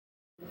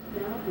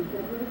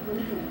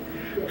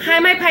Hi,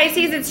 my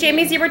Pisces. It's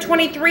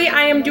jamiezebra23.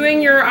 I am doing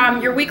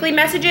your weekly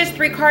messages,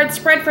 3-card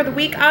spread for the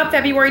week of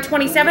February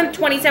 27th,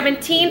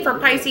 2017 for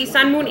Pisces,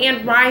 Sun, Moon,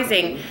 and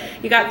Rising.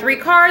 You got 3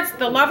 cards: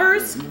 the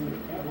Lovers,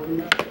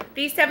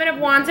 the 7 of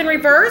Wands in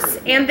reverse,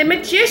 and the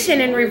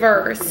Magician in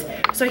reverse.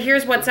 So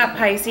here's what's up,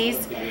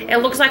 Pisces. It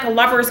looks like a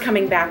Lover is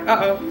coming back.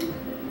 Uh-oh.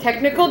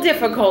 Technical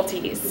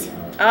difficulties.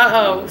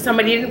 Uh-oh.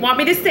 Somebody didn't want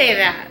me to say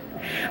that.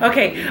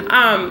 Okay.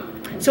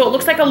 So it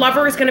looks like a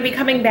Lover is going to be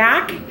coming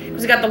back,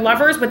 because we got the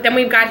Lovers, but then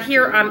we've got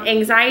here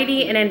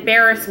anxiety and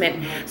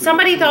embarrassment.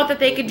 Somebody thought that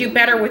they could do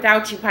better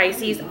without you,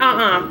 Pisces.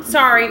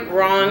 Sorry,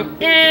 wrong.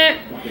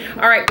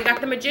 All right, we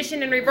got the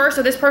Magician in reverse.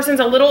 So this person's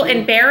a little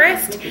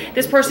embarrassed.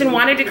 This person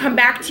wanted to come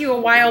back to you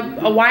a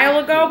while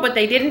ago, but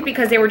they didn't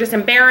because they were just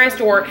embarrassed,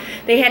 or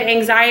they had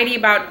anxiety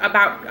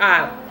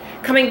about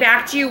coming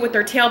back to you with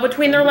their tail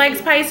between their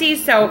legs,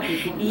 Pisces. So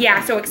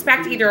yeah, so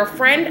expect either a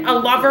friend, a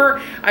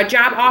lover, a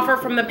job offer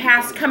from the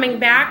past coming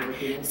back.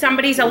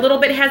 Somebody's a little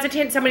bit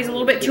hesitant, somebody's a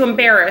little bit too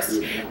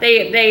embarrassed.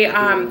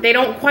 They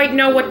don't quite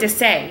know what to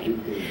say.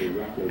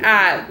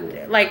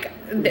 Like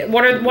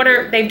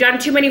they've done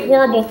too many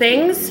horrible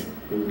things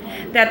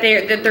that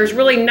there's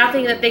really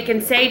nothing that they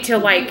can say to,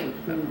 like,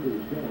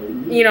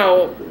 you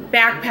know,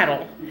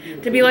 backpedal.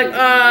 To be like,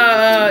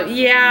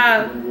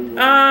 yeah,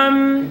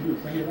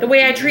 the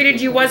way I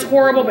treated you was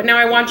horrible, but now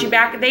I want you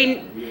back.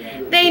 They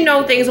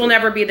know things will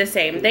never be the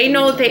same. They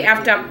know that they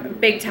effed up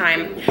big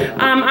time.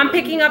 I'm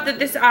picking up that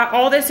this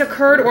all this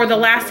occurred, or the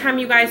last time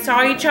you guys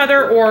saw each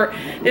other, or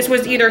this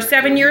was either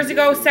 7 years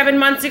ago, 7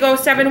 months ago,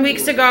 7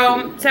 weeks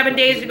ago, 7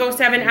 days ago,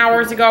 7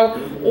 hours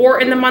ago, or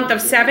in the month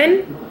of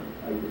 7.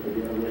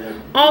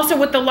 Also,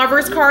 with the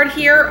Lovers card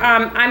here,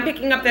 I'm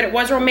picking up that it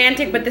was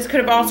romantic, but this could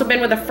have also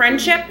been with a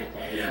friendship.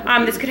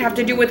 This could have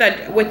to do with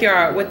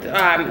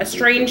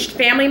estranged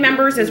family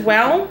members as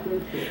well.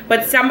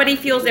 But somebody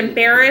feels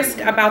embarrassed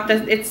about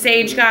it's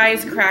Sage,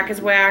 guys. Crack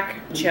is whack.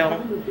 Chill.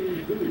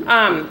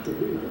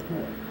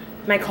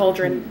 My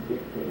cauldron.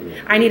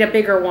 I need a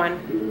bigger one.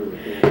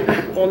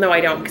 Well, no,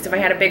 I don't, because if I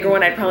had a bigger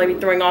one, I'd probably be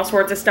throwing all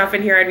sorts of stuff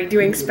in here. I'd be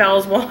doing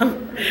spells while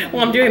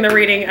I'm doing the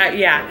reading.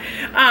 Yeah.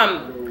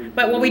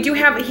 But what we do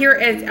have here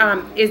is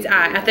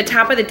at the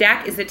top of the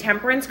deck is the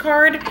Temperance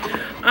card.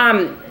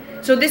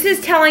 So this is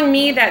telling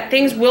me that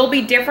things will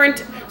be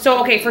different. So,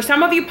 okay, for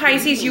some of you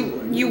Pisces,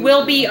 you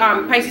will be,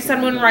 Pisces,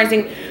 Sun, Moon,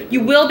 Rising,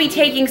 you will be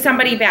taking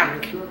somebody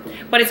back.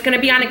 But it's going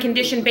to be on a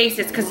condition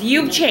basis, because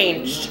you've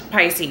changed,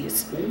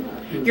 Pisces.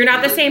 You're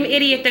not the same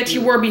idiot that you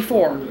were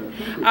before.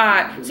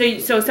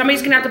 So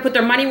somebody's going to have to put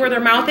their money where their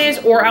mouth is,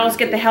 or else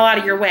get the hell out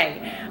of your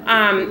way.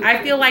 I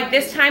feel like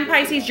this time,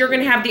 Pisces, you're going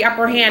to have the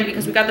upper hand,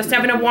 because we got the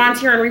 7 of Wands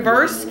here in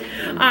reverse.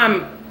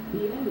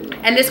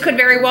 And this could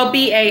very well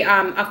be a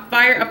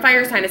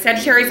fire sign, a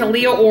Sagittarius, a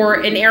Leo, or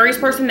an Aries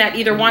person that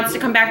either wants to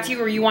come back to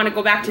you or you want to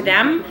go back to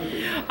them.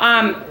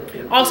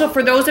 Also,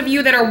 for those of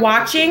you that are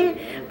watching,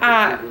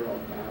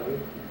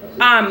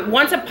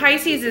 once a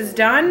Pisces is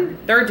done,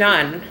 they're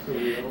done.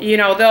 You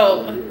know,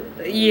 they'll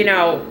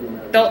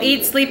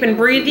eat, sleep, and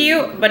breathe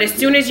you, but as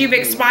soon as you've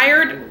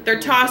expired, they're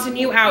tossing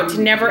you out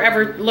to never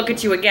ever look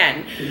at you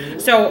again.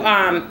 So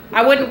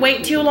I wouldn't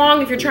wait too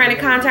long. If you're trying to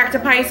contact a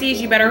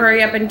Pisces, you better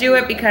hurry up and do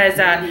it, because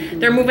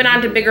they're moving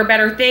on to bigger,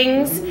 better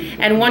things.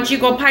 And once you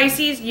go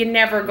Pisces, you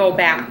never go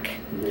back.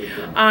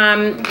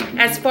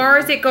 As far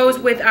as it goes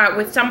with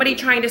somebody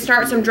trying to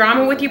start some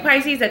drama with you,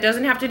 Pisces, that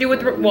doesn't have to do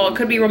with, well, it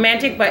could be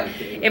romantic, but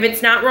if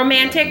it's not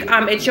romantic,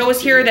 it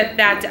shows here that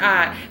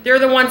they're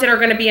the ones that are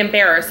going to be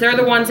embarrassed. They're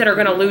the ones that are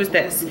going to lose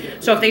this.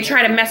 So if they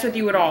try to mess with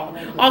you at all.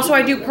 Also,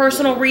 I do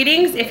personal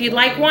readings. If you'd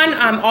like one,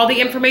 all the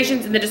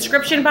information's in the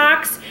description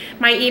box.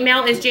 My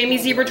email is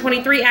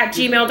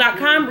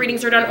jamiezebra23@gmail.com.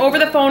 Readings are done over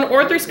the phone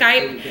or through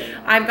Skype.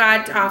 I've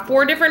got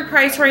 4 different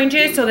price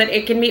ranges so that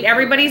it can meet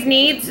everybody's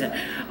needs.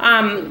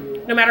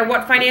 No matter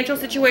what financial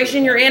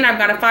situation you're in, I've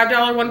got a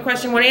 $5 one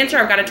question, one answer.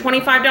 I've got a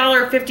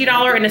 $25,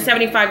 $50, and a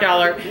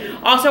 $75.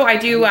 Also, I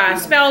do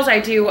spells.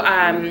 I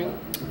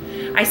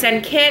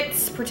send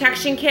kits,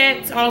 protection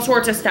kits, all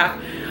sorts of stuff.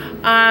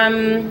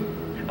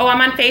 Oh,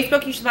 I'm on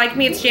Facebook. You should like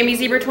me. It's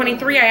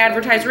jamiezebra23. I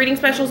advertise reading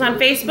specials on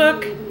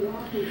Facebook.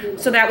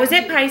 So that was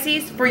it,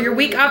 Pisces, for your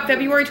week of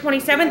February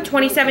 27th,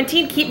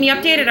 2017. Keep me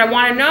updated. I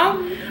want to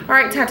know. All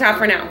right, ta-ta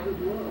for now.